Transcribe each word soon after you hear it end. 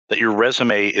that your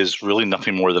resume is really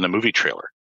nothing more than a movie trailer.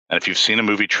 And if you've seen a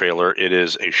movie trailer, it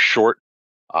is a short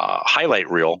highlight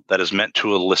reel that is meant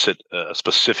to elicit a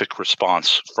specific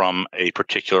response from a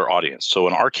particular audience. So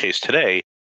in our case today,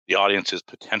 the audience is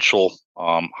potential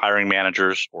hiring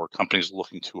managers or companies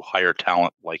looking to hire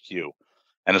talent like you.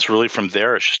 And it's really from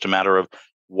there, it's just a matter of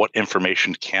what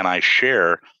information can I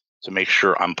share to make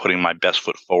sure I'm putting my best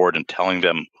foot forward and telling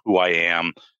them who I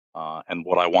am and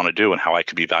what I want to do and how I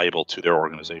could be valuable to their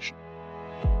organization.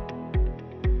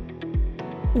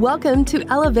 Welcome to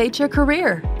Elevate Your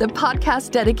Career, the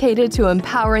podcast dedicated to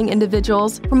empowering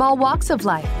individuals from all walks of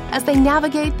life as they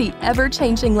navigate the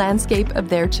ever-changing landscape of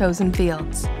their chosen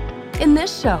fields. In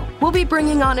this show, we'll be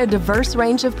bringing on a diverse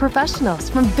range of professionals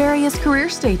from various career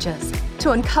stages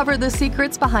to uncover the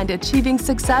secrets behind achieving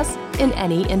success in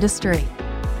any industry.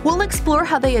 We'll explore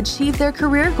how they achieved their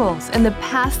career goals and the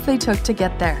paths they took to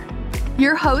get there.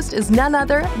 Your host is none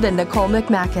other than Nicole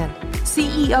McMacken,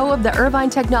 CEO of the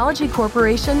Irvine Technology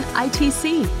Corporation,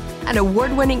 ITC, an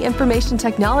award-winning information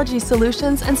technology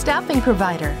solutions and staffing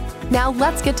provider. Now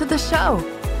let's get to the show.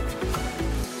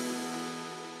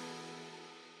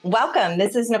 Welcome.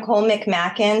 This is Nicole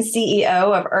McMacken,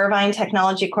 CEO of Irvine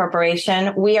Technology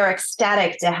Corporation. We are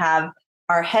ecstatic to have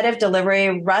our head of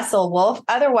delivery, Russell Wolf,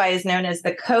 otherwise known as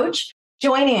the Coach,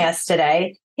 joining us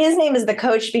today. His name is the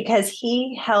Coach because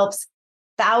he helps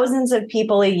thousands of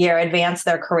people a year advance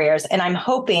their careers. And I'm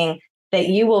hoping that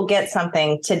you will get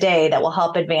something today that will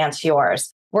help advance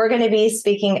yours. We're going to be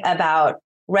speaking about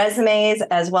resumes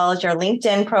as well as your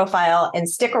LinkedIn profile. And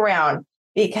stick around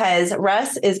because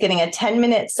Russ is getting a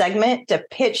 10-minute segment to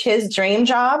pitch his dream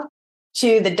job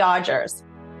to the Dodgers.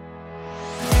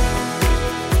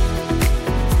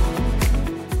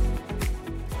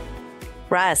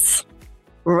 Russ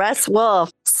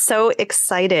Wolf, so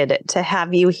excited to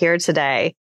have you here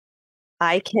today.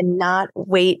 I cannot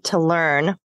wait to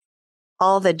learn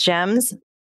all the gems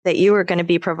that you are going to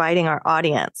be providing our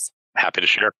audience. Happy to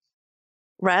share.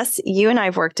 Russ, you and I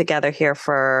have worked together here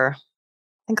for,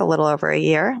 I think, a little over a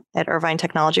year at Irvine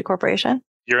Technology Corporation.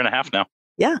 Year and a half now.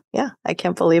 Yeah, I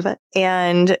can't believe it.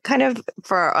 And kind of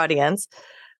for our audience,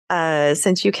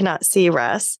 since you cannot see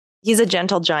Russ, he's a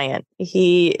gentle giant.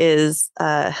 He is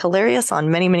hilarious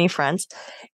on many, many fronts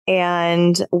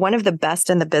and one of the best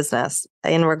in the business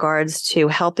in regards to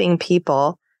helping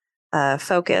people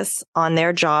focus on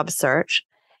their job search.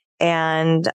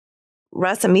 And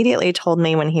Russ immediately told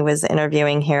me when he was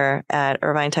interviewing here at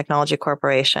Irvine Technology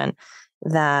Corporation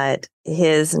that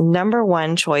his number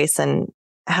one choice in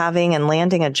having and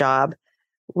landing a job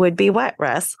would be what,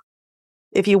 Russ?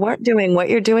 If you weren't doing what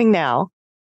you're doing now.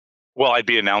 Well, I'd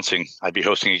be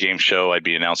hosting a game show. I'd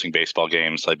be announcing baseball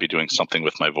games. I'd be doing something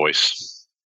with my voice,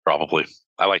 probably.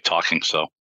 I like talking, so.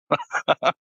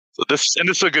 This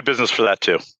is a good business for that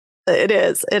too. It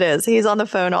is. He's on the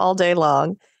phone all day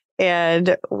long.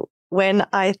 And when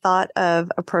I thought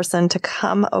of a person to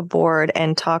come aboard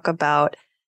and talk about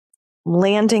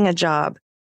landing a job,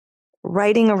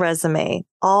 writing a resume,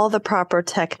 all the proper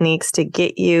techniques to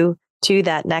get you to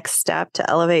that next step to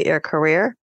elevate your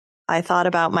career, I thought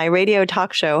about my radio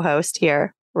talk show host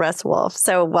here, Russ Wolf.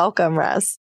 So welcome,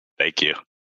 Russ. Thank you.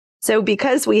 So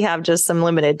because we have just some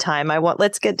limited time,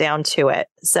 let's get down to it.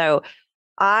 So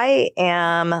I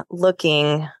am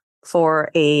looking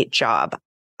for a job.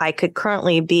 I could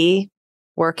currently be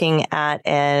working at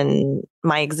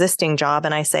my existing job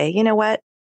and I say, you know what?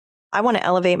 I want to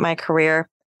elevate my career.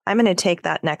 I'm going to take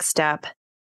that next step.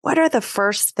 What are the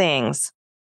first things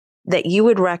that you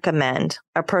would recommend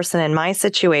a person in my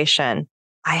situation?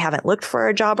 I haven't looked for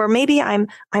a job, or maybe I'm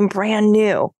brand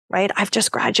new, right? I've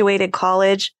just graduated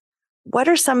college. What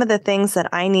are some of the things that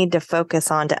I need to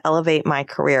focus on to elevate my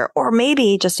career, or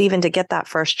maybe just even to get that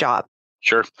first job?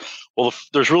 Sure. Well,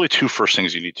 there's really two first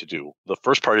things you need to do. The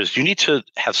first part is you need to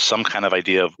have some kind of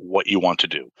idea of what you want to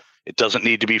do. It doesn't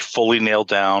need to be fully nailed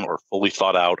down or fully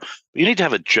thought out, but you need to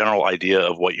have a general idea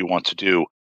of what you want to do,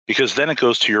 because then it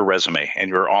goes to your resume and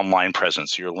your online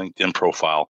presence, your LinkedIn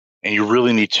profile, and you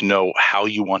really need to know how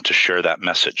you want to share that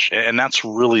message. And that's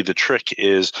really the trick,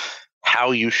 is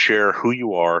how you share who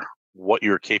you are, what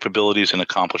your capabilities and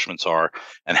accomplishments are,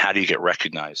 and how do you get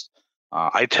recognized.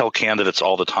 I tell candidates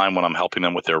all the time when I'm helping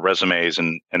them with their resumes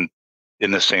and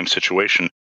in the same situation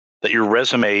that your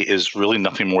resume is really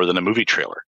nothing more than a movie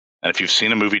trailer. And if you've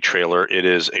seen a movie trailer, it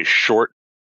is a short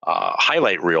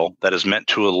highlight reel that is meant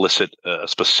to elicit a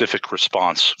specific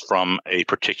response from a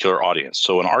particular audience.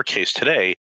 So in our case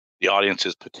today, the audience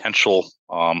is potential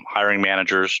hiring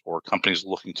managers or companies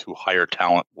looking to hire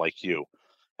talent like you.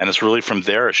 And it's really from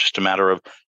there, it's just a matter of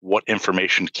what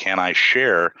information can I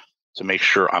share to make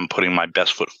sure I'm putting my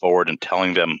best foot forward and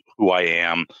telling them who I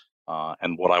am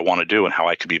and what I want to do and how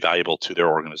I could be valuable to their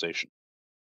organization.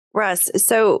 Russ,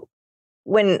 so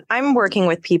when I'm working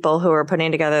with people who are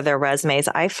putting together their resumes,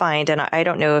 I find, and I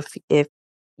don't know if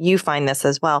you find this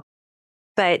as well,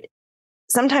 but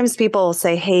sometimes people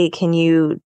say, hey, can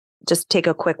you just take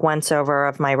a quick once over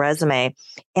of my resume?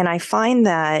 And I find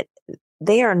that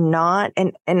they are not,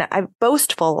 and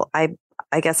boastful, I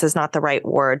guess is not the right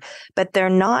word, but they're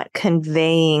not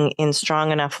conveying in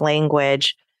strong enough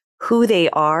language who they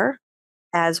are,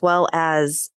 as well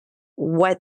as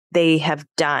what they have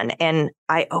done. And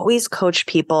I always coach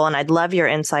people, and I'd love your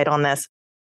insight on this,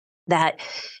 that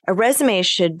a resume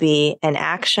should be an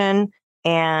action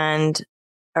and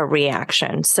a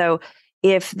reaction. So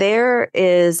if there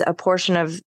is a portion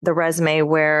of the resume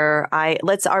where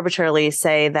let's arbitrarily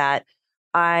say that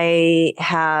I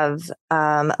have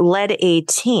led a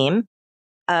team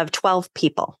of 12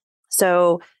 people.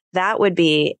 So that would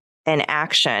be an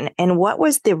action. And what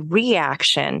was the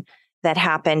reaction that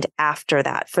happened after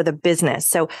that for the business?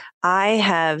 So I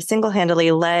have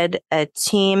single-handedly led a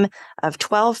team of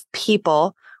 12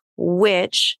 people,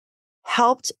 which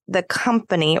helped the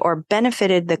company or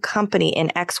benefited the company in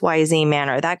XYZ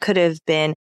manner. That could have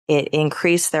been it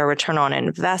increased their return on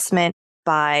investment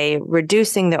by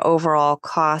reducing the overall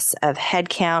costs of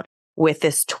headcount with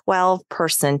this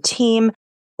 12-person team,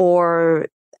 or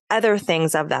other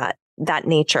things of that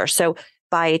nature. So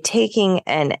by taking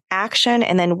an action,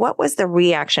 and then what was the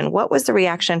reaction? What was the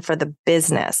reaction for the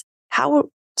business? How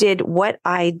did what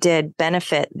I did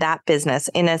benefit that business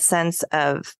in a sense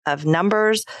of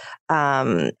numbers,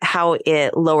 how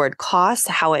it lowered costs,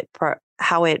 how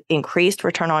it increased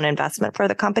return on investment for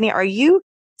the company? Are you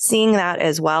seeing that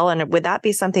as well? And would that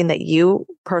be something that you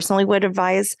personally would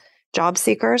advise job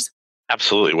seekers?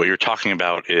 Absolutely. What you're talking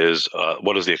about is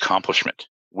what is the accomplishment?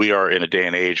 We are in a day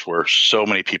and age where so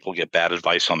many people get bad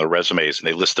advice on their resumes and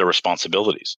they list their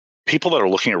responsibilities. People that are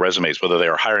looking at resumes, whether they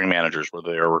are hiring managers,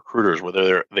 whether they are recruiters,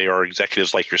 whether they are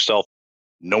executives like yourself,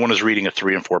 no one is reading a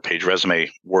 3 and 4 page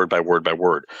resume word by word by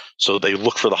word. So they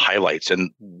look for the highlights,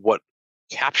 and what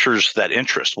captures that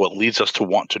interest, what leads us to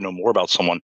want to know more about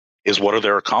someone, is what are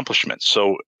their accomplishments.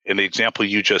 So in the example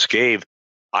you just gave,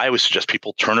 I would suggest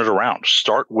people turn it around.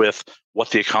 Start with what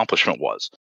the accomplishment was.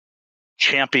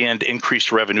 Championed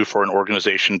increased revenue for an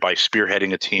organization by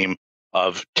spearheading a team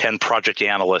of 10 project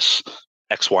analysts,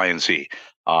 X, Y, and Z.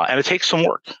 And it takes some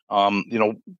work.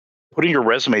 Putting your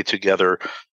resume together,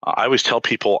 I always tell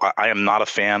people I am not a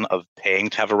fan of paying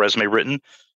to have a resume written.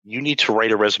 You need to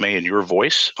write a resume in your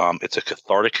voice. It's a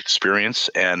cathartic experience,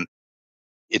 and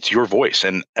it's your voice.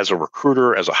 And as a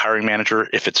recruiter, as a hiring manager,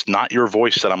 if it's not your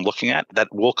voice that I'm looking at,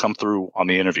 that will come through on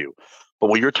the interview. But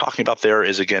what you're talking about there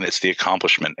is, again, it's the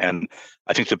accomplishment. And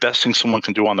I think the best thing someone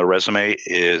can do on their resume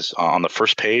is on the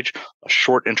first page, a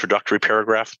short introductory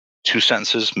paragraph, 2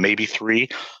 sentences, maybe 3,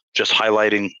 just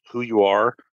highlighting who you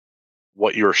are,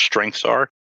 what your strengths are,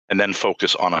 and then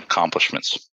focus on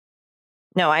accomplishments.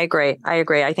 No, I agree.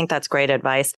 I think that's great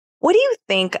advice. What do you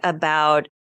think about,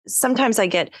 sometimes I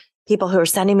get people who are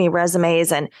sending me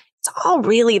resumes and it's all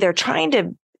really, they're trying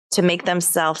to make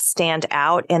themselves stand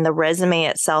out and the resume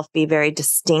itself be very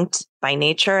distinct by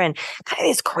nature, and kind of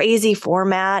this crazy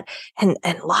format and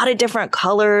a lot of different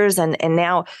colors. And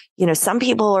now, some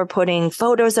people are putting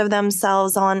photos of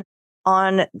themselves on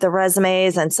the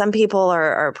resumes, and some people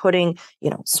are putting,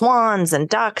 swans and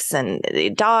ducks and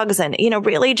dogs and,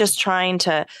 really just trying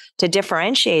to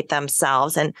differentiate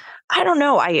themselves. And I don't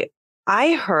know,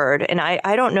 I heard, and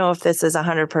I don't know if this is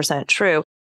 100% true,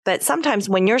 but sometimes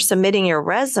when you're submitting your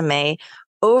resume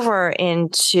over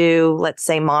into, let's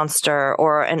say, Monster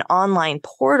or an online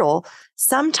portal,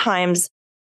 sometimes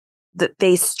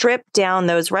they strip down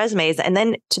those resumes, and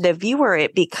then to the viewer,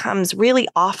 it becomes really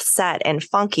offset and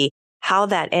funky how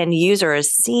that end user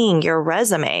is seeing your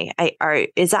resume.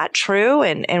 Is that true?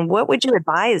 And what would you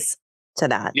advise to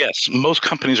that? Yes, most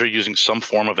companies are using some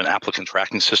form of an applicant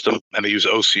tracking system, and they use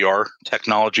OCR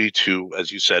technology to,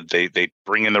 as you said, they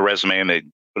bring in the resume and they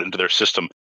put it into their system.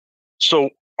 So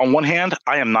on one hand,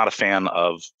 I am not a fan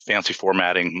of fancy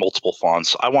formatting, multiple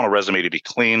fonts. I want a resume to be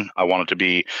clean. I want it to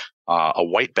be a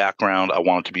white background. I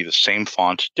want it to be the same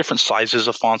font, different sizes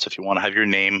of fonts. If you want to have your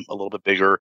name a little bit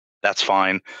bigger, that's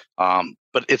fine.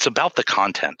 But it's about the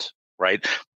content, right?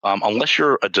 Unless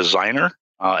you're a designer,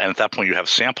 and at that point you have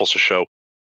samples to show,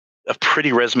 a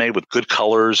pretty resume with good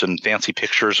colors and fancy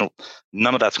pictures,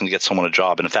 none of that's going to get someone a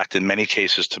job. And in fact, in many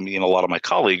cases, to me and a lot of my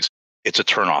colleagues, it's a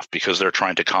turnoff because they're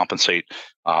trying to compensate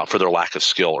for their lack of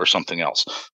skill or something else.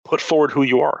 Put forward who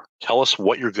you are. Tell us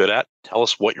what you're good at. Tell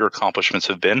us what your accomplishments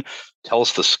have been. Tell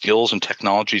us the skills and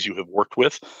technologies you have worked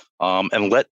with,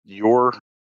 and let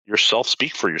yourself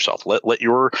speak for yourself. Let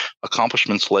your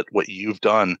accomplishments, let what you've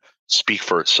done speak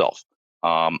for itself.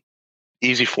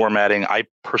 Easy formatting. I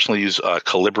personally use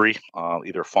Calibri,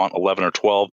 either font 11 or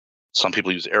 12. Some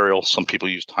people use Arial. Some people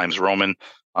use Times Roman.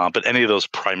 But any of those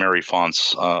primary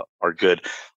fonts are good.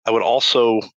 I would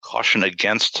also caution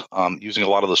against using a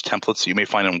lot of those templates you may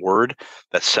find in Word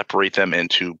that separate them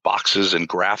into boxes and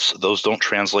graphs. Those don't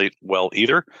translate well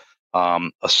either. A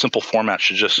simple format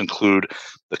should just include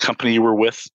the company you were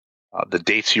with, the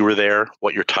dates you were there,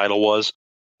 what your title was,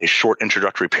 a short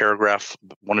introductory paragraph,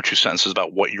 1 or 2 sentences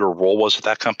about what your role was at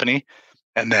that company,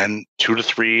 and then 2 to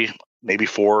 3, maybe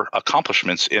 4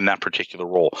 accomplishments in that particular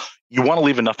role. You want to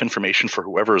leave enough information for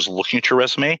whoever is looking at your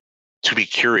resume to be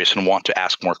curious and want to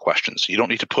ask more questions. You don't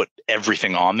need to put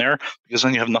everything on there because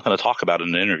then you have nothing to talk about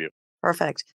in an interview.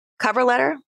 Perfect. Cover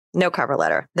letter? No cover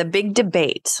letter. The big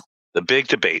debate. The big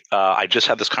debate. I just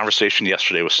had this conversation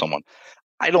yesterday with someone.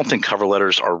 I don't think cover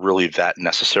letters are really that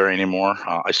necessary anymore.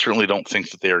 I certainly don't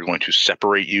think that they are going to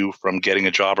separate you from getting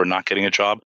a job or not getting a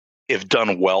job. If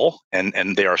done well and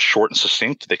they are short and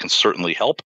succinct, they can certainly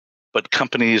help. But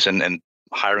companies and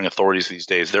hiring authorities these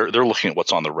days, they're looking at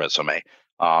what's on the resume.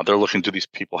 They're looking, do these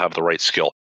people have the right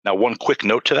skill? Now, one quick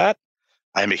note to that,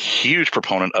 I'm a huge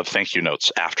proponent of thank you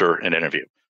notes after an interview,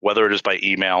 whether it is by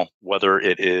email, whether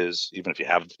it is, even if you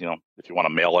have, if you want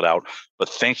to mail it out, but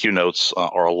thank you notes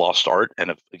are a lost art.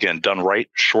 And if, again, done right,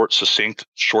 short, succinct,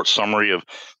 short summary of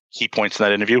key points in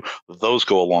that interview, those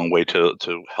go a long way to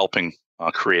helping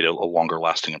create a longer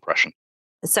lasting impression.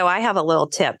 So I have a little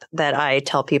tip that I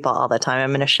tell people all the time.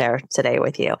 I'm going to share today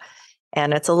with you.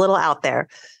 And it's a little out there,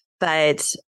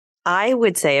 but I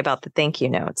would say about the thank you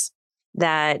notes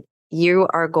that you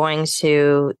are going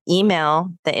to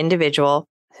email the individual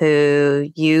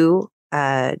who you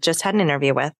just had an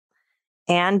interview with,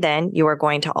 and then you are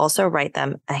going to also write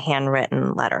them a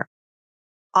handwritten letter.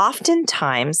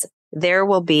 Oftentimes, there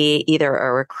will be either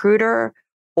a recruiter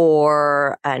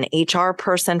or an HR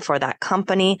person for that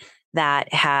company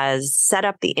that has set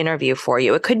up the interview for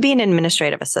you. It could be an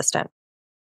administrative assistant.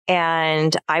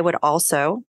 And I would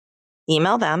also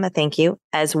email them a thank you,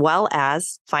 as well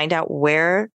as find out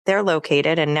where they're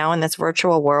located. And now in this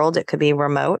virtual world, it could be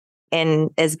remote. And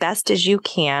as best as you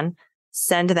can,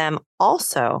 send them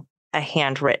also a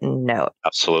handwritten note.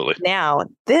 Absolutely. Now,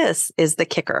 this is the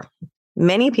kicker.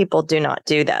 Many people do not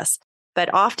do this,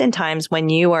 but oftentimes when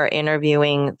you are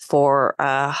interviewing for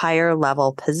a higher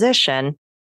level position,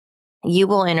 you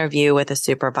will interview with a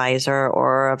supervisor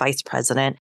or a vice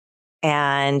president.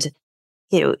 And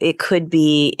it could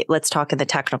be, let's talk in the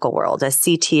technical world, a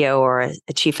CTO or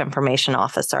a chief information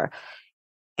officer.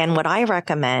 And what I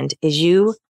recommend is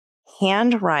you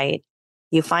handwrite,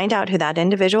 you find out who that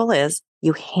individual is,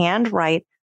 you handwrite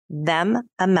them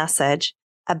a message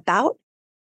about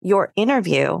your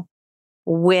interview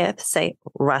with, say,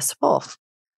 Russ Wolf.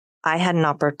 I had an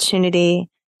opportunity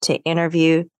to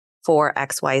interview for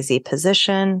XYZ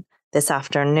position this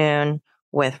afternoon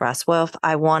with Russ Wolf.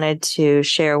 I wanted to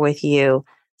share with you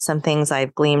some things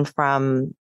I've gleaned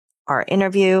from our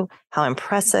interview, how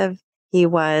impressive he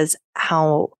was,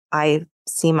 how I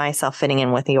see myself fitting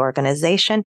in with the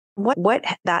organization. What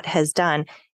that has done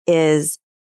is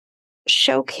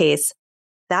showcase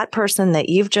that person that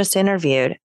you've just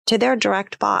interviewed to their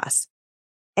direct boss.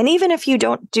 And even if you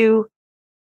don't do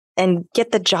and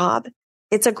get the job,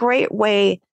 it's a great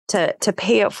way to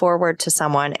pay it forward to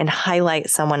someone and highlight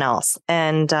someone else.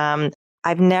 And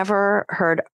I've never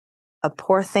heard a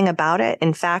poor thing about it.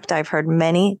 In fact, I've heard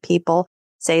many people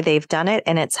say they've done it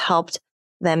and it's helped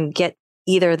them get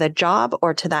either the job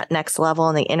or to that next level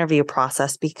in the interview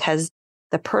process, because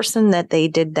the person that they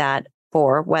did that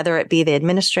for, whether it be the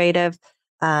administrative,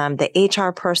 the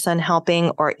HR person helping,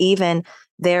 or even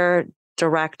their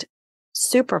direct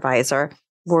supervisor,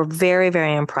 were very,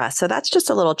 very impressed. So that's just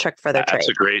a little trick for their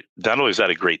trade. Not only is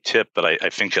that a great tip, but I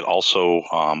think it also,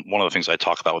 one of the things I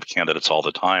talk about with candidates all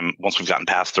the time, once we've gotten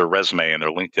past their resume and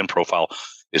their LinkedIn profile,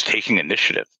 is taking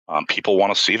initiative. People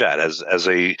want to see that as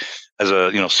a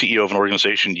CEO of an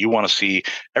organization. You want to see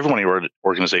everyone in your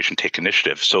organization take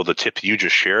initiative. So the tip you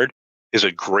just shared is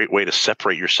a great way to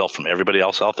separate yourself from everybody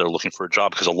else out there looking for a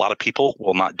job, because a lot of people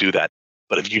will not do that.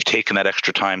 But if you've taken that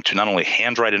extra time to not only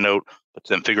handwrite a note, but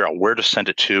then figure out where to send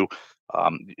it to,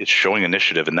 it's showing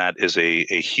initiative. And that is a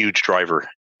huge driver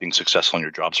being successful in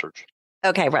your job search.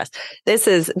 Okay, Russ, this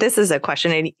is a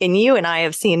question, and you and I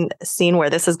have seen where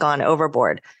this has gone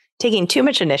overboard, taking too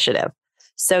much initiative.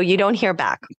 So you don't hear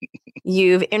back.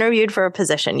 You've interviewed for a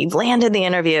position. You've landed the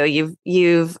interview.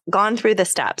 You've gone through the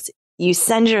steps. You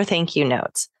send your thank you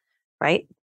notes, right?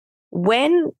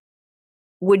 When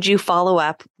would you follow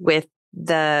up with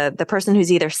the person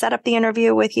who's either set up the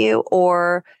interview with you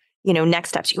or, next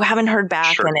steps? You haven't heard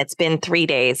back and it's been 3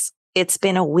 days. It's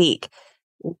been a week.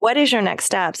 What is your next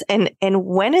steps? And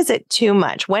when is it too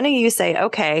much? When do you say,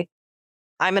 okay,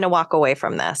 I'm going to walk away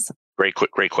from this?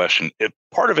 Great question.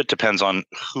 Part of it depends on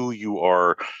who you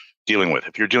are dealing with.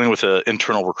 If you're dealing with an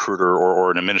internal recruiter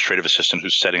or an administrative assistant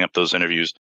who's setting up those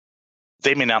interviews,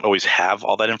 they may not always have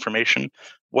all that information.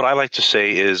 What I like to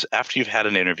say is after you've had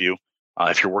an interview,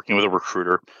 if you're working with a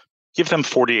recruiter, give them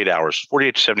 48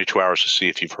 to 72 hours to see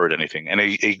if you've heard anything. And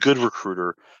a good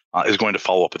recruiter is going to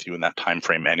follow up with you in that time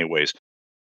frame anyways.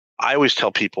 I always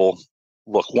tell people,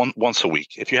 look, once a week.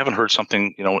 If you haven't heard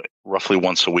something, roughly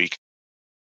once a week,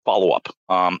 follow up.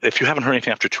 If you haven't heard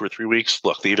anything after 2 or 3 weeks,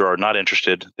 look, they either are not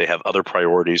interested, they have other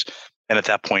priorities, and at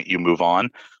that point you move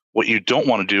on. What you don't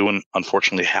want to do, and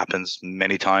unfortunately happens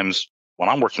many times when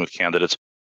I'm working with candidates,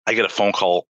 I get a phone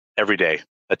call every day,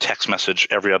 a text message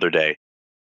every other day.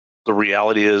 The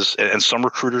reality is, and some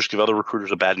recruiters give other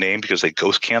recruiters a bad name because they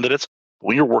ghost candidates.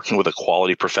 When you're working with a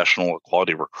quality professional, a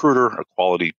quality recruiter, a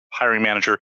quality hiring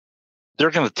manager,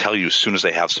 they're going to tell you as soon as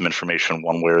they have some information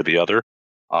one way or the other.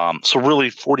 So really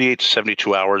 48 to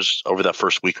 72 hours over that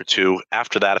first week or two.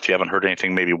 After that, if you haven't heard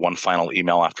anything, maybe one final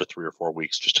email after 3 or 4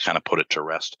 weeks just to kind of put it to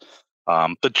rest.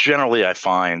 But generally, I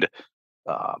find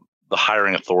the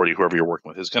hiring authority, whoever you're working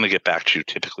with, is going to get back to you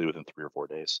typically within 3 or 4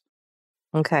 days.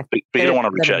 Okay. But you don't want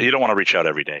to reach out. You don't want to reach out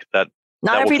every day.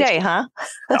 Not every day, huh?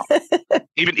 No.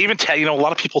 Even a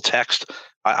lot of people text.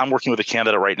 I'm working with a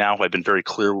candidate right now who I've been very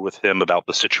clear with him about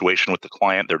the situation with the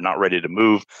client. They're not ready to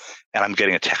move. And I'm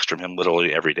getting a text from him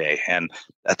literally every day. And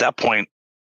at that point,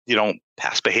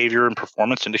 past behavior and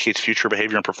performance indicates future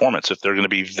behavior and performance. If they're going to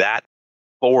be that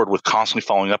forward with constantly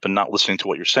following up and not listening to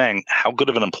what you're saying, how good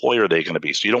of an employer are they going to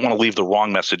be? So you don't want to leave the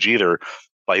wrong message either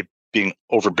by being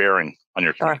overbearing on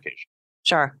your communication.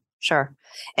 Sure.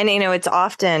 And, it's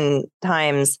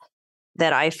oftentimes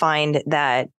that I find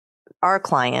that our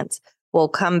clients will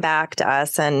come back to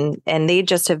us and they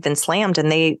just have been slammed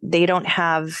and they don't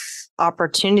have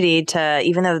opportunity to,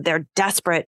 even though they're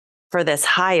desperate for this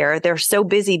hire, they're so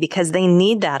busy because they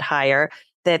need that hire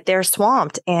that they're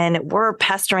swamped and we're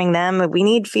pestering them. We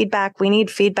need feedback.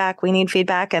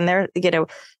 And they're,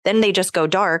 then they just go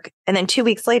dark. And then 2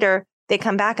 weeks later, they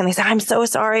come back and they say, I'm so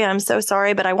sorry,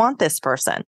 but I want this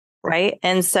person. Right.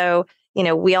 And so,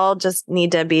 we all just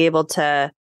need to be able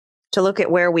to look at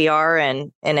where we are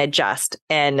and adjust.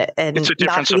 And it's a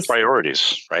difference of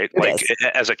priorities, right? Like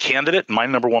as a candidate, my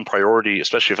number one priority,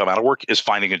 especially if I'm out of work, is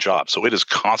finding a job. So it is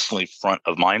constantly front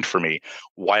of mind for me.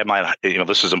 Why am I,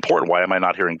 this is important. Why am I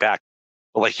not hearing back?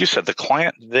 But like you said, the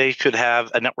client, they could have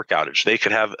a network outage. They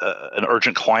could have an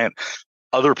urgent client,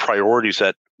 other priorities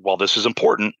that, while this is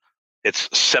important, it's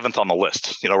 7th on the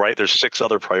list, right? There's 6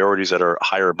 other priorities that are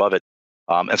higher above it.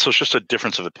 And so it's just a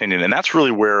difference of opinion. And that's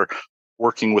really where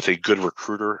working with a good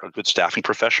recruiter, a good staffing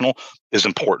professional is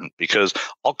important, because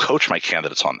I'll coach my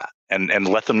candidates on that and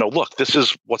let them know, look, this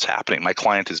is what's happening. My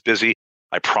client is busy.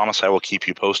 I promise I will keep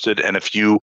you posted. And if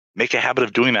you make a habit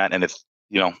of doing that, and if,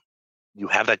 you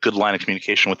have that good line of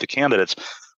communication with the candidates,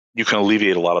 you can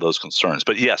alleviate a lot of those concerns.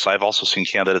 But yes, I've also seen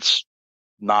candidates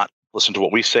not listen to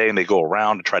what we say and they go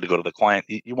around and try to go to the client.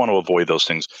 You want to avoid those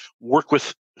things. Work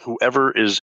with whoever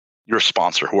is your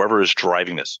sponsor, whoever is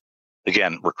driving this.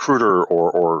 Again, recruiter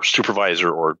or supervisor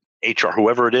or HR,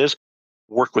 whoever it is,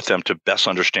 work with them to best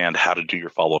understand how to do your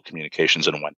follow-up communications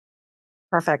and when.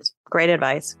 Perfect. Great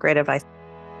advice.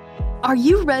 Are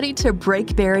you ready to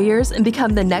break barriers and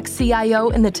become the next CIO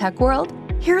in the tech world?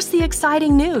 Here's the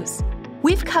exciting news.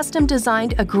 We've custom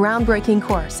designed a groundbreaking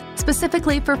course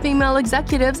specifically for female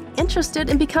executives interested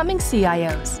in becoming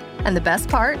CIOs. And the best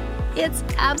part? It's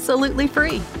absolutely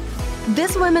free.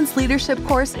 This women's leadership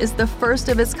course is the first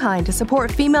of its kind to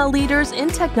support female leaders in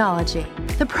technology.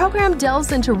 The program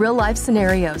delves into real-life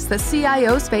scenarios that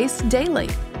CIOs face daily,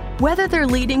 whether they're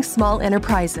leading small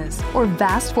enterprises or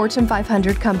vast Fortune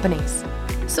 500 companies.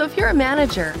 So if you're a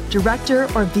manager, director,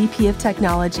 or VP of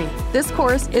technology, this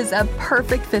course is a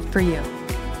perfect fit for you.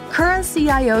 Current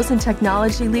CIOs and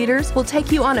technology leaders will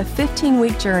take you on a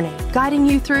 15-week journey, guiding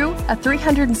you through a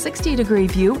 360-degree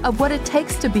view of what it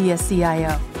takes to be a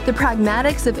CIO, the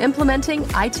pragmatics of implementing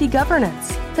IT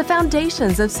governance, the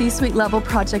foundations of C-suite level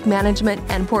project management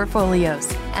and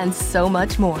portfolios, and so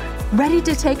much more. Ready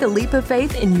to take a leap of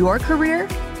faith in your career?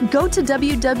 Go to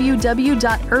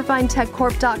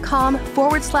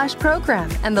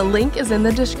www.irvinetechcorp.com/program, and the link is in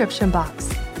the description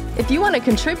box. If you want to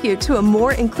contribute to a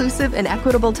more inclusive and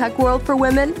equitable tech world for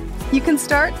women, you can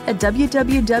start at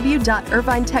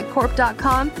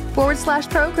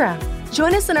www.irvinetechcorp.com/program.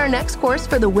 Join us in our next course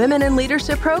for the Women in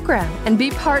Leadership program and be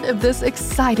part of this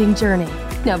exciting journey.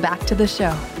 Now back to the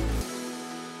show.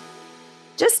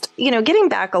 Just, getting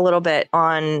back a little bit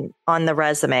on the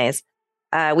resumes,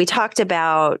 we talked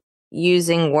about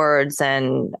using words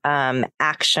and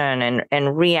action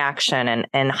and reaction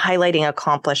and highlighting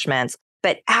accomplishments.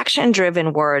 But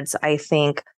action-driven words, I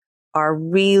think, are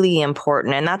really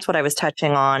important. And that's what I was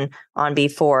touching on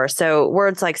before. So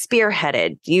words like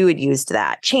spearheaded, you had used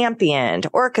that, championed,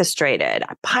 orchestrated,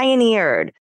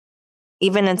 pioneered,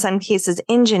 even in some cases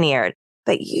engineered.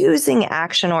 But using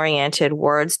action-oriented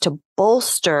words to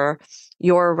bolster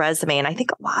your resume. And I think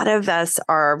a lot of us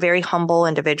are very humble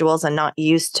individuals and not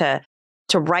used to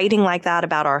writing like that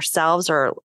about ourselves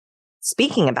or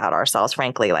speaking about ourselves,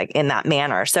 frankly, like in that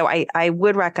manner. So I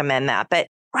would recommend that. But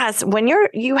Russ, when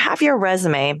you have your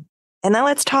resume, and then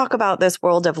let's talk about this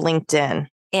world of LinkedIn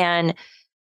and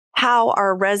how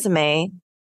our resume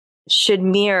should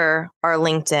mirror our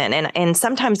LinkedIn. And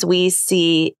sometimes we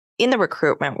see in the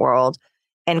recruitment world,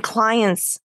 and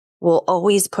clients will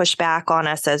always push back on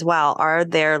us as well. Are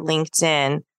their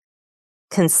LinkedIn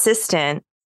consistent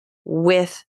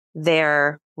with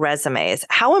their resumes?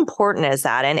 How important is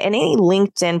that? And any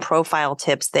LinkedIn profile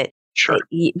tips that, Sure.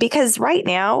 Because right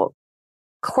now,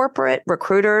 corporate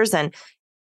recruiters, and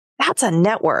that's a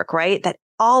network, right? That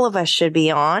all of us should be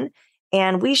on.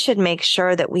 And we should make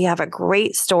sure that we have a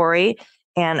great story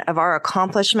and of our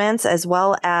accomplishments, as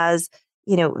well as,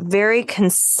 very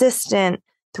consistent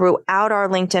throughout our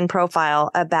LinkedIn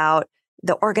profile about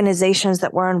the organizations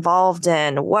that we're involved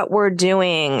in, what we're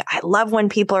doing. I love when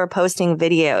people are posting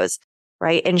videos,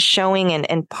 right? And showing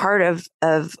and part of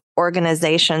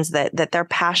organizations that they're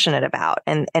passionate about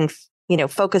and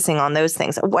focusing on those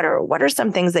things. What are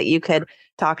some things that you could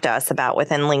talk to us about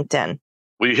within LinkedIn?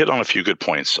 Well, you hit on a few good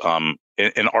points.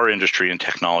 In our industry in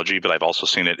technology, but I've also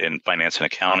seen it in finance and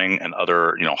accounting and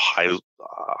other,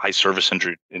 high service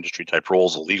industry type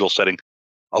roles, a legal setting.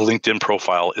 A LinkedIn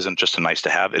profile isn't just a nice to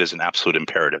have; it is an absolute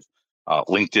imperative.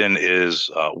 LinkedIn is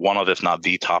one of, if not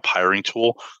the top hiring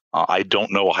tool. I don't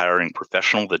know a hiring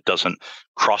professional that doesn't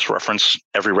cross-reference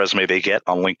every resume they get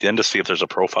on LinkedIn to see if there's a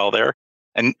profile there.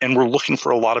 And we're looking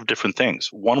for a lot of different things.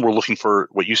 One, we're looking for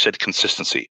what you said,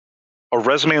 consistency. A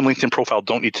resume and LinkedIn profile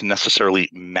don't need to necessarily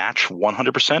match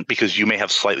 100% because you may have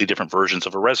slightly different versions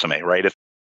of a resume, right? If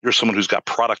you're someone who's got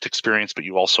product experience, but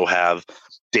you also have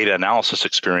data analysis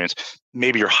experience,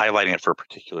 maybe you're highlighting it for a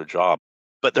particular job.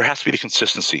 But there has to be the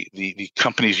consistency, the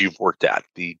companies you've worked at,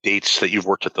 the dates that you've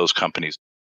worked at those companies.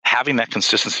 Having that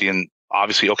consistency, and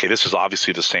obviously, okay, this is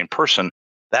obviously the same person,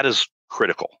 that is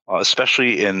critical,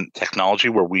 especially in technology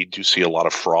where we do see a lot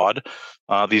of fraud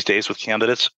these days with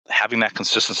candidates. Having that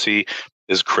consistency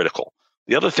is critical.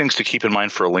 The other things to keep in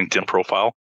mind for a LinkedIn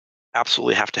profile,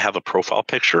 absolutely have to have a profile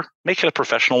picture. Make it a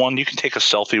professional one. You can take a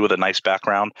selfie with a nice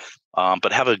background,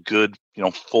 but have a good,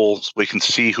 full, so we can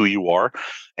see who you are.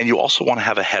 And you also want to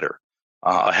have a header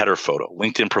photo.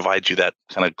 LinkedIn provides you that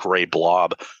kind of gray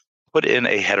blob. Put in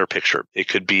a header picture. It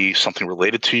could be something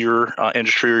related to your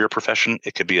industry or your profession.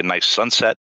 It could be a nice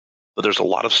sunset. But there's a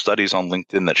lot of studies on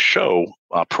LinkedIn that show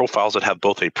profiles that have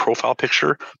both a profile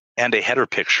picture and a header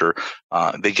picture.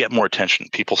 They get more attention.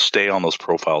 People stay on those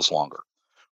profiles longer.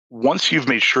 Once you've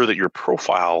made sure that your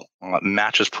profile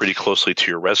matches pretty closely to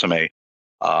your resume,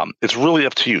 it's really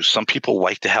up to you. Some people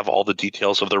like to have all the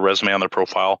details of their resume on their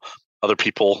profile. Other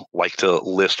people like to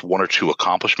list one or two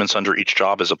accomplishments under each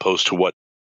job as opposed to what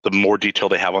the more detail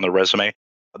they have on their resume.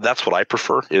 That's what I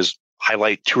prefer, is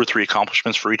highlight 2 or 3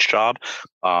 accomplishments for each job.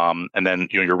 And then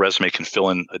your resume can fill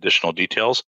in additional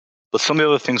details. But some of the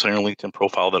other things on your LinkedIn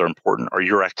profile that are important are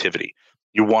your activity.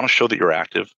 You want to show that you're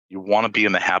active. You want to be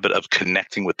in the habit of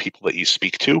connecting with people that you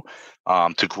speak to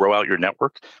grow out your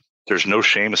network. There's no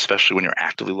shame, especially when you're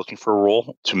actively looking for a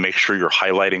role, to make sure you're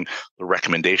highlighting the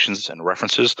recommendations and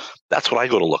references. That's what I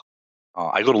go to look.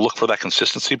 I go to look for that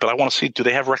consistency, but I want to see, do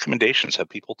they have recommendations? Have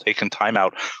people taken time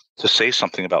out to say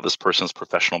something about this person's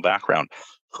professional background?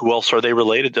 Who else are they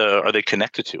related to? Are they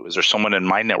connected to? Is there someone in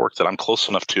my network that I'm close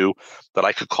enough to that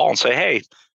I could call and say, hey,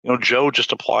 Joe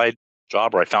just applied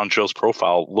job, or I found Joe's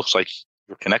profile. Looks like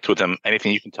you're connected with him.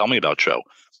 Anything you can tell me about Joe?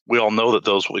 We all know that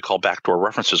those, what we call backdoor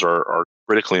references, are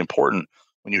critically important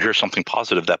when you hear something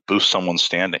positive that boosts someone's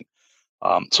standing.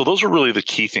 So those are really the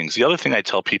key things. The other thing I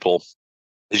tell people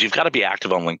is you've got to be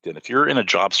active on LinkedIn. If you're in a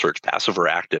job search, passive or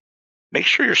active, make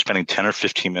sure you're spending 10 or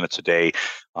 15 minutes a day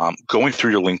going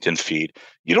through your LinkedIn feed.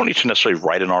 You don't need to necessarily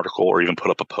write an article or even put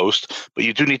up a post, but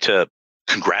you do need to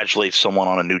congratulate someone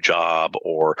on a new job,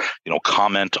 or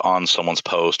comment on someone's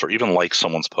post, or even like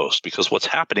someone's post. Because what's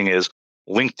happening is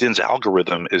LinkedIn's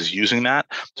algorithm is using that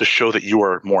to show that you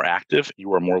are more active,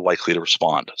 you are more likely to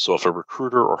respond. So if a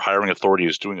recruiter or hiring authority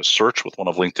is doing a search with one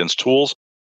of LinkedIn's tools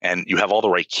and you have all the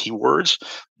right keywords,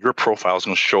 your profile is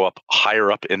going to show up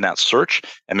higher up in that search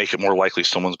and make it more likely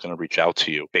someone's going to reach out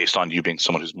to you based on you being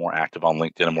someone who's more active on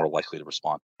LinkedIn and more likely to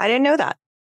respond. I didn't know that.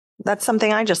 That's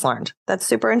something I just learned. That's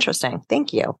super interesting.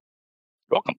 Thank you. You're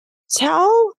welcome.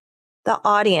 Tell the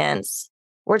audience,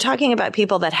 we're talking about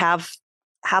people that have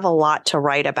a lot to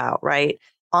write about, right?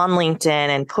 On LinkedIn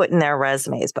and put in their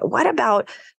resumes. But what about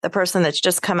the person that's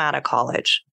just come out of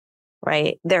college,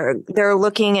 right? They're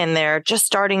looking and they're just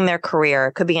starting their career.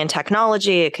 It could be in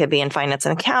technology. It could be in finance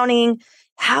and accounting.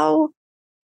 How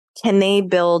can they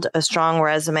build a strong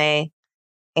resume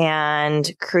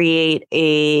and create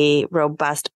a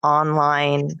robust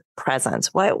online presence?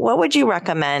 What would you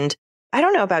recommend? I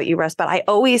don't know about you, Russ, but I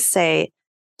always say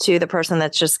to the person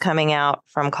that's just coming out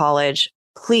from college,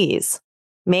 please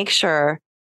make sure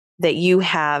that you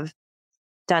have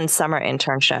done summer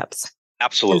internships.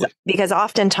 Absolutely. Because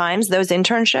oftentimes those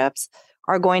internships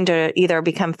are going to either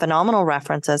become phenomenal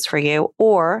references for you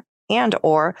or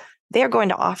they're going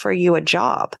to offer you a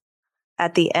job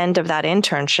at the end of that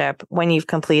internship when you've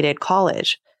completed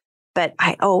college. But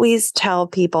I always tell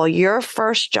people your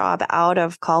first job out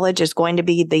of college is going to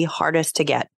be the hardest to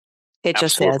get. It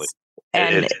Absolutely. Just is.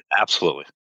 And absolutely.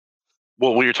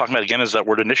 Well, what you're talking about again is that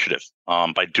word initiative.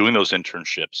 By doing those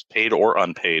internships, paid or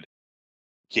unpaid,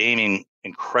 gaining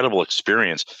incredible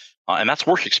experience, and that's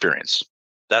work experience.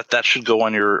 That should go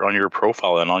on your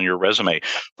profile and on your resume.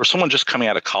 For someone just coming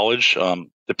out of college,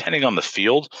 depending on the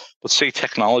field, let's say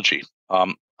technology.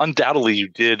 Undoubtedly, you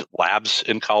did labs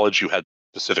in college. You had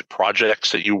specific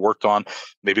projects that you worked on.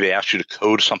 Maybe they asked you to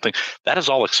code something. That is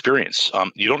all experience.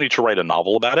 You don't need to write a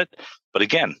novel about it. But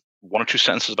again, 1 or 2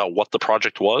 sentences about what the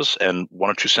project was and 1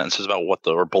 or 2 sentences about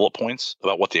or bullet points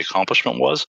about what the accomplishment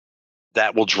was,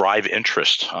 that will drive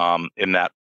interest in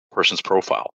that person's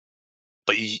profile.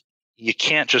 But you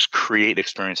can't just create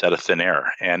experience out of thin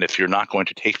air. And if you're not going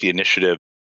to take the initiative,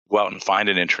 go out and find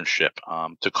an internship,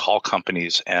 to call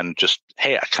companies and just,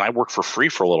 hey, can I work for free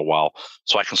for a little while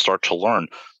so I can start to learn?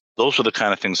 Those are the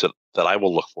kind of things that I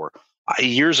will look for.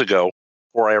 Years ago,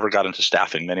 before I ever got into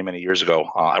staffing, many, many years ago,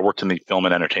 I worked in the film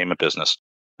and entertainment business.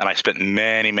 And I spent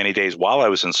many, many days while I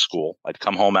was in school. I'd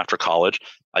come home after college.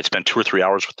 I'd spend 2 or 3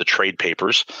 hours with the trade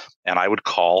papers, and I would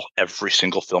call every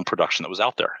single film production that was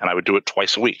out there. And I would do it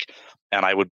twice a week. And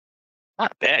I would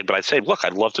not beg, but I'd say, look,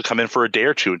 I'd love to come in for a day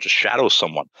or two and just shadow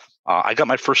someone. I got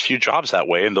my first few jobs that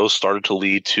way, and those started to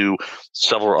lead to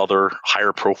several other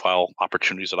higher profile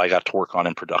opportunities that I got to work on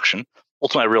in production.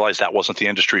 Ultimately, I realized that wasn't the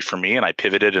industry for me, and I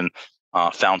pivoted and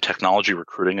found technology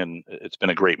recruiting, and it's been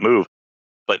a great move.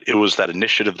 But it was that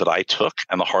initiative that I took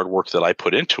and the hard work that I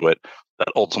put into it that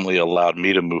ultimately allowed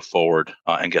me to move forward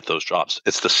and get those jobs.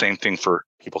 It's the same thing for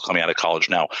people coming out of college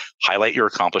now. Highlight your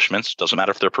accomplishments. Doesn't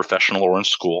matter if they're professional or in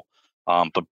school,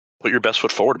 but put your best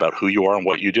foot forward about who you are and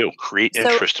what you do. Create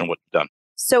interest in what you've done.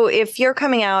 So if you're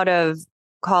coming out of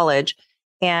college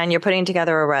and you're putting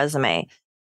together a resume,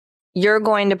 you're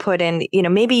going to put in,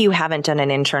 maybe you haven't done an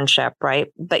internship, right?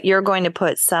 But you're going to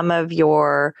put some of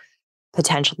your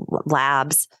potential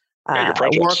labs,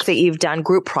 work that you've done,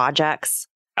 group projects,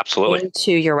 absolutely,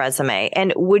 into your resume.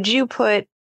 And would you put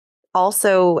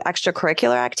also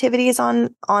extracurricular activities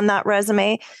on that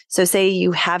resume? So say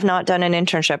you have not done an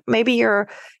internship, maybe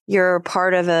you're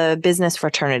part of a business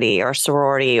fraternity or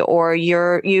sorority, or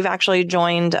you've actually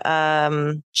joined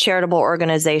charitable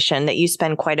organization that you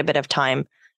spend quite a bit of time.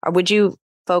 Or would you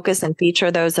focus and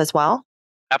feature those as well?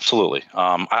 Absolutely.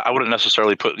 I wouldn't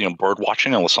necessarily put bird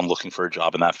watching unless I'm looking for a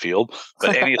job in that field.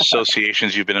 But any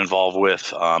associations you've been involved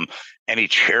with, any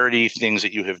charity things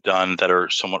that you have done that are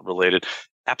somewhat related,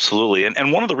 absolutely.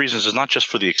 And one of the reasons is not just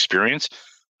for the experience,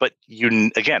 but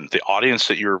again, the audience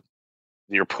that you're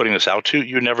putting this out to,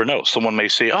 you never know. Someone may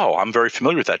say, "Oh, I'm very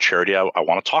familiar with that charity. I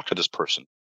want to talk to this person."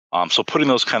 So putting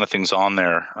those kind of things on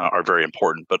there are very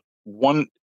important. But one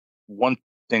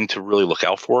thing to really look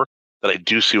out for that I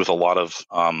do see with a lot of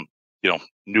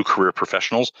new career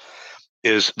professionals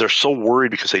is they're so worried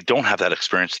because they don't have that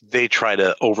experience. They try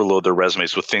to overload their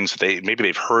resumes with things that maybe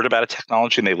they've heard about a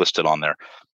technology and they list it on there.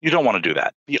 You don't want to do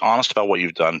that. Be honest about what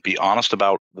you've done. Be honest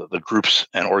about the groups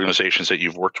and organizations that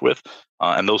you've worked with,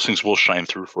 and those things will shine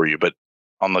through for you. But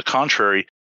on the contrary,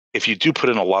 if you do put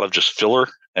in a lot of just filler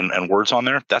and words on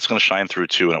there, that's going to shine through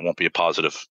too, and it won't be a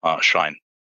positive shine.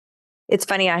 It's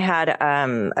funny. I had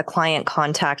a client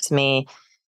contact me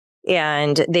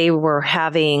And they were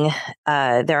having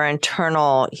their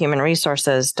internal human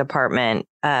resources department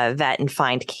vet and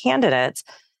find candidates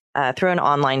through an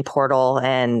online portal.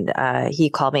 And he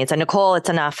called me and said, Nicole, it's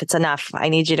enough. It's enough. I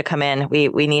need you to come in.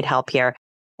 We need help here.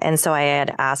 And so I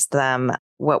had asked them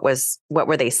what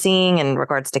were they seeing in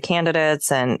regards to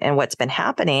candidates and what's been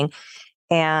happening.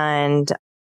 And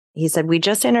he said, we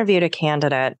just interviewed a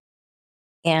candidate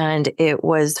and it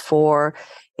was for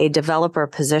a developer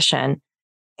position.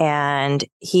 And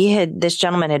this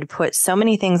gentleman had put so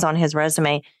many things on his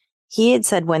resume. He had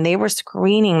said when they were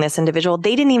screening this individual,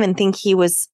 they didn't even think he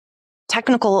was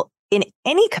technical in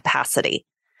any capacity.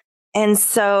 And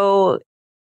so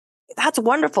that's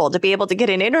wonderful to be able to get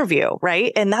an interview,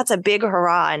 right? And that's a big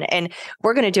hurrah. And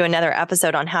we're going to do another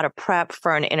episode on how to prep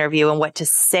for an interview and what to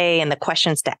say and the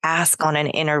questions to ask on an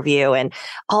interview and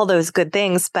all those good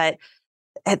things. But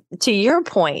to your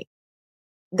point,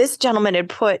 this gentleman had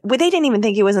they didn't even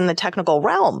think he was in the technical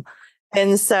realm.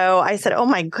 And so I said, oh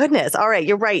my goodness. All right.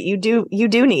 You're right. You do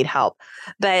need help.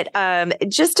 But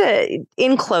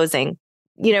in closing,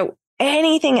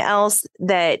 anything else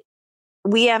that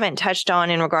we haven't touched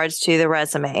on in regards to the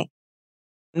resume,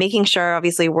 making sure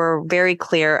obviously we're very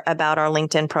clear about our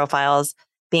LinkedIn profiles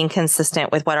being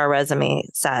consistent with what our resume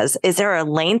says. Is there a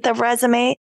length of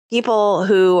resume? People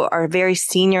who are very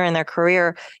senior in their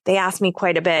career, they ask me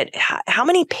quite a bit, how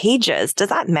many pages? Does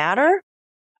that matter?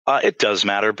 It does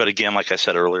matter. But again, like I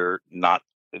said earlier,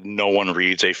 no one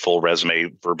reads a full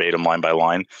resume verbatim line by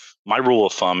line. My rule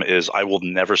of thumb is I will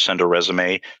never send a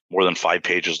resume more than 5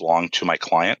 pages long to my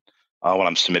client when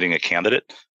I'm submitting a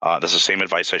candidate. That's the same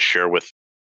advice I share with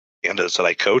candidates that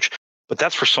I coach. But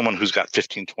that's for someone who's got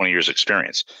 15, 20 years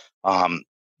experience.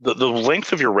 The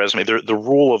length of your resume, the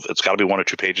rule of it's got to be 1 or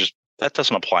 2 pages, that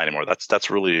doesn't apply anymore. That's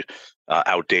really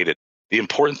outdated. The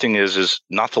important thing is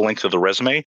not the length of the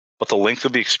resume, but the length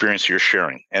of the experience you're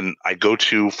sharing. And I go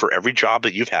to, for every job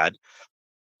that you've had,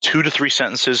 2 to 3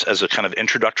 sentences as a kind of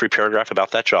introductory paragraph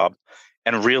about that job.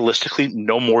 And realistically,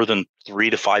 no more than 3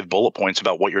 to 5 bullet points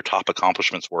about what your top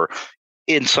accomplishments were.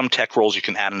 In some tech roles, you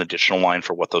can add an additional line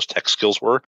for what those tech skills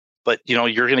were. But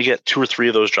you're going to get 2 or 3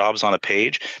 of those jobs on a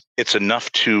page. It's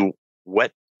enough to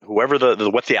whet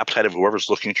the appetite of whoever's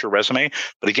looking at your resume.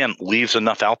 But again, leaves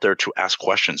enough out there to ask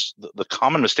questions. The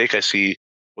common mistake I see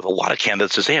with a lot of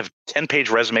candidates is they have 10-page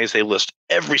resumes. They list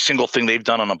every single thing they've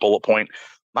done on a bullet point.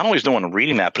 Not only is no one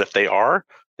reading that, but if they are,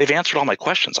 they've answered all my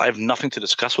questions. I have nothing to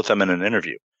discuss with them in an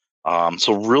interview.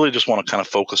 So really just want to kind of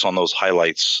focus on those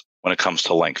highlights when it comes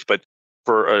to length. But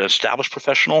for an established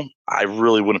professional, I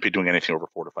really wouldn't be doing anything over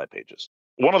 4 to 5 pages.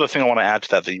 One other thing I want to add to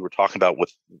that you were talking about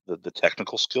with the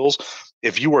technical skills,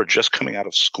 if you are just coming out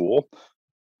of school,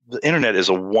 the internet is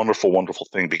a wonderful, wonderful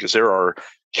thing because there are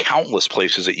countless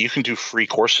places that you can do free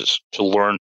courses to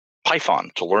learn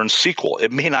Python, to learn SQL. You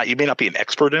may not be an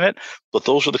expert in it, but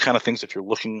those are the kind of things if you're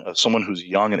looking at someone who's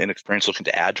young and inexperienced looking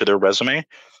to add to their resume,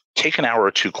 take an hour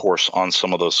or 2 course on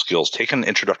some of those skills. Take an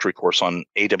introductory course on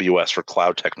AWS for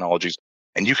cloud technologies.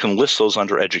 And you can list those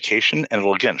under education, and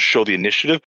it'll, again, show the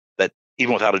initiative that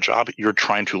even without a job, you're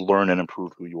trying to learn and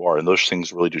improve who you are. And those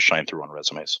things really do shine through on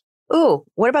resumes. Ooh,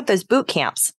 what about those boot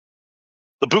camps?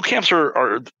 The boot camps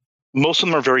are most of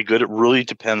them are very good. It really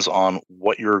depends on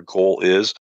what your goal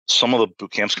is. Some of the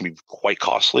boot camps can be quite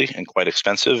costly and quite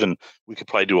expensive, and we could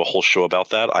probably do a whole show about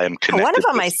that. I am connected. One of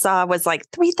them I saw was like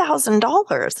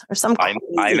 $3,000 or something.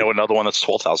 I know another one that's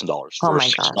 $12,000 for a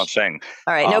 6-month thing.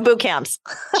 All right, no boot camps.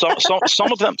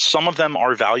 Some of them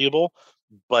are valuable,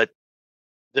 but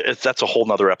that's a whole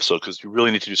nother episode because you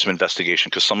really need to do some investigation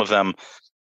because some of them,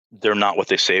 they're not what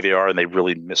they say they are, and they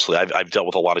really mislead. I've dealt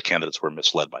with a lot of candidates who are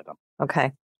misled by them.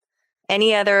 Okay.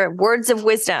 Any other words of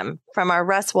wisdom from our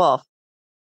Russ Wolf?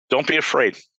 Don't be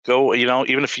afraid. Go,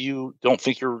 even if you don't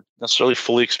think you're necessarily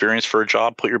fully experienced for a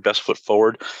job, put your best foot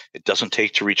forward. It doesn't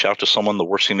take to reach out to someone. The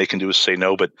worst thing they can do is say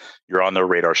no, but you're on their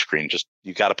radar screen.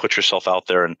 You got to put yourself out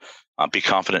there and be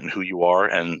confident in who you are.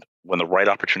 And when the right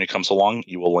opportunity comes along,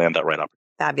 you will land that right opportunity.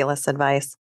 Fabulous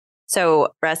advice.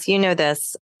 So, Russ,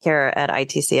 this here at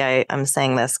ITC. I'm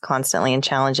saying this constantly and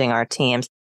challenging our teams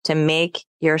to make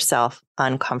yourself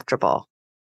uncomfortable.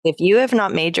 If you have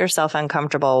not made yourself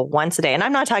uncomfortable once a day, and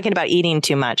I'm not talking about eating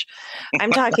too much,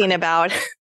 I'm talking about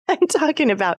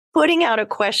putting out a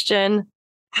question,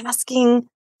 asking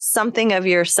something of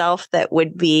yourself that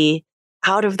would be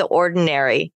out of the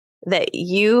ordinary, that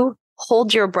you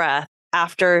hold your breath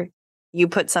after you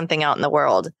put something out in the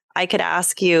world. I could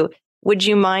ask you, would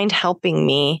you mind helping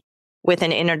me with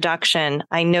an introduction?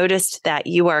 I noticed that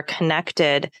you are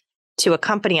connected to a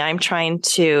company I'm trying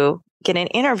to get an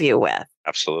interview with.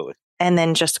 Absolutely. And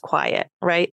then just quiet,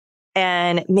 right?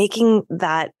 And making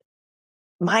that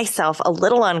myself a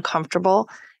little uncomfortable,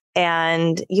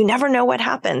 and you never know what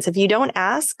happens. If you don't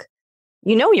ask,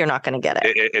 you're not going to get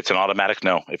it. It's an automatic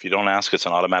no. If you don't ask, it's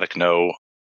an automatic no.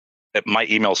 My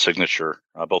email signature,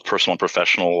 both personal and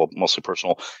professional, mostly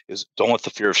personal, is don't let the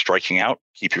fear of striking out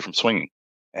keep you from swinging.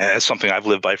 And it's something I've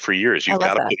lived by for years.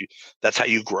 That's how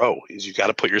you grow, is you got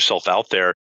to put yourself out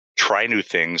there, try new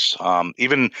things.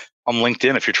 Even on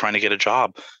LinkedIn, if you're trying to get a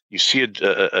job, you see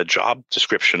a job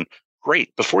description.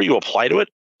 Great. Before you apply to it,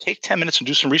 take 10 minutes and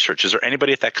do some research. Is there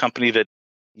anybody at that company that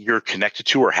you're connected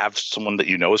to or have someone that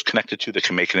you know is connected to that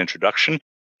can make an introduction?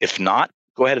 If not,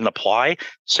 go ahead and apply.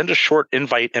 Send a short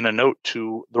invite and a note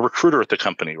to the recruiter at the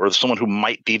company or someone who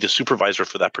might be the supervisor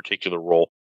for that particular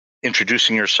role,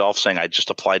 introducing yourself, saying, I just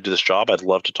applied to this job. I'd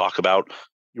love to talk about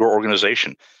your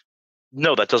organization.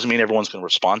 No, that doesn't mean everyone's going to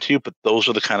respond to you, but those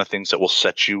are the kind of things that will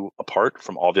set you apart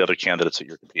from all the other candidates that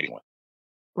you're competing with.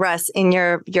 Russ, in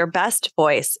your best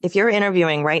voice, if you're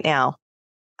interviewing right now,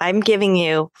 I'm giving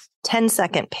you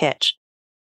 10-second pitch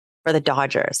for the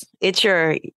Dodgers. It's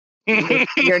your time.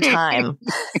 I'm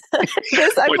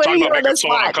putting you on the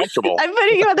spot. I'm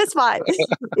putting you on the spot.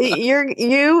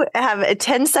 You have a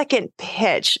 10-second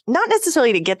pitch, not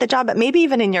necessarily to get the job, but maybe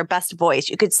even in your best voice,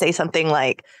 you could say something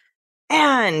like,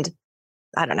 and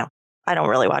I don't know, I don't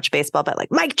really watch baseball, but like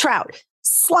Mike Trout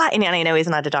sliding, and I know he's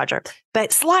not a Dodger,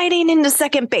 but sliding into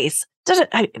second base.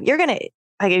 I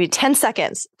give you 10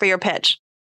 seconds for your pitch.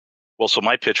 Well, so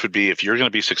my pitch would be, if you're going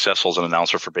to be successful as an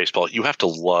announcer for baseball, you have to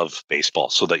love baseball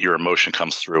so that your emotion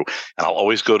comes through. And I'll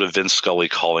always go to Vince Scully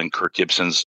calling Kirk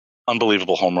Gibson's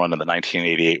unbelievable home run in the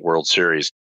 1988 World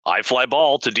Series. High fly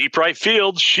ball to deep right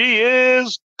field. She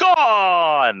is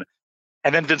gone.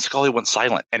 And then Vince Scully went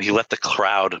silent and he let the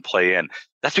crowd play in.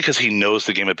 That's because he knows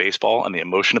the game of baseball and the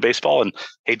emotion of baseball. And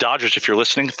hey, Dodgers, if you're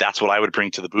listening, that's what I would bring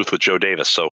to the booth with Joe Davis.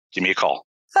 So give me a call.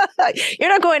 You're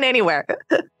not going anywhere.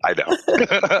 I know.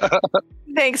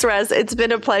 Thanks, Russ. It's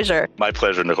been a pleasure. My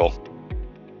pleasure, Nicole.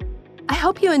 I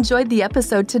hope you enjoyed the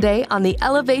episode today on the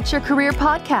Elevate Your Career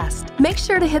podcast. Make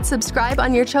sure to hit subscribe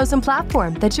on your chosen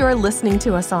platform that you are listening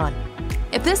to us on.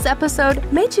 If this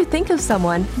episode made you think of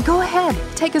someone, go ahead,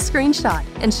 take a screenshot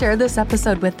and share this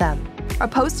episode with them, or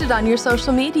post it on your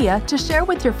social media to share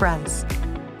with your friends.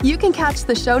 You can catch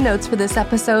the show notes for this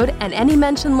episode and any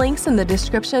mentioned links in the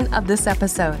description of this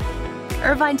episode.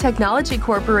 Irvine Technology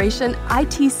Corporation,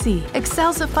 ITC,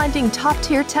 excels at finding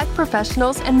top-tier tech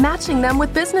professionals and matching them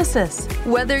with businesses.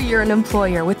 Whether you're an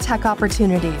employer with tech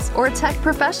opportunities or a tech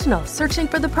professional searching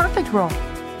for the perfect role,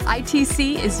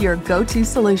 ITC is your go-to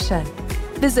solution.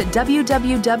 Visit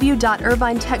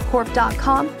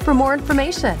www.irvinetechcorp.com for more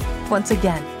information. Once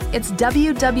again, it's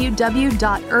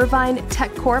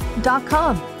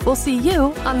www.irvinetechcorp.com. We'll see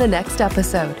you on the next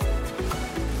episode.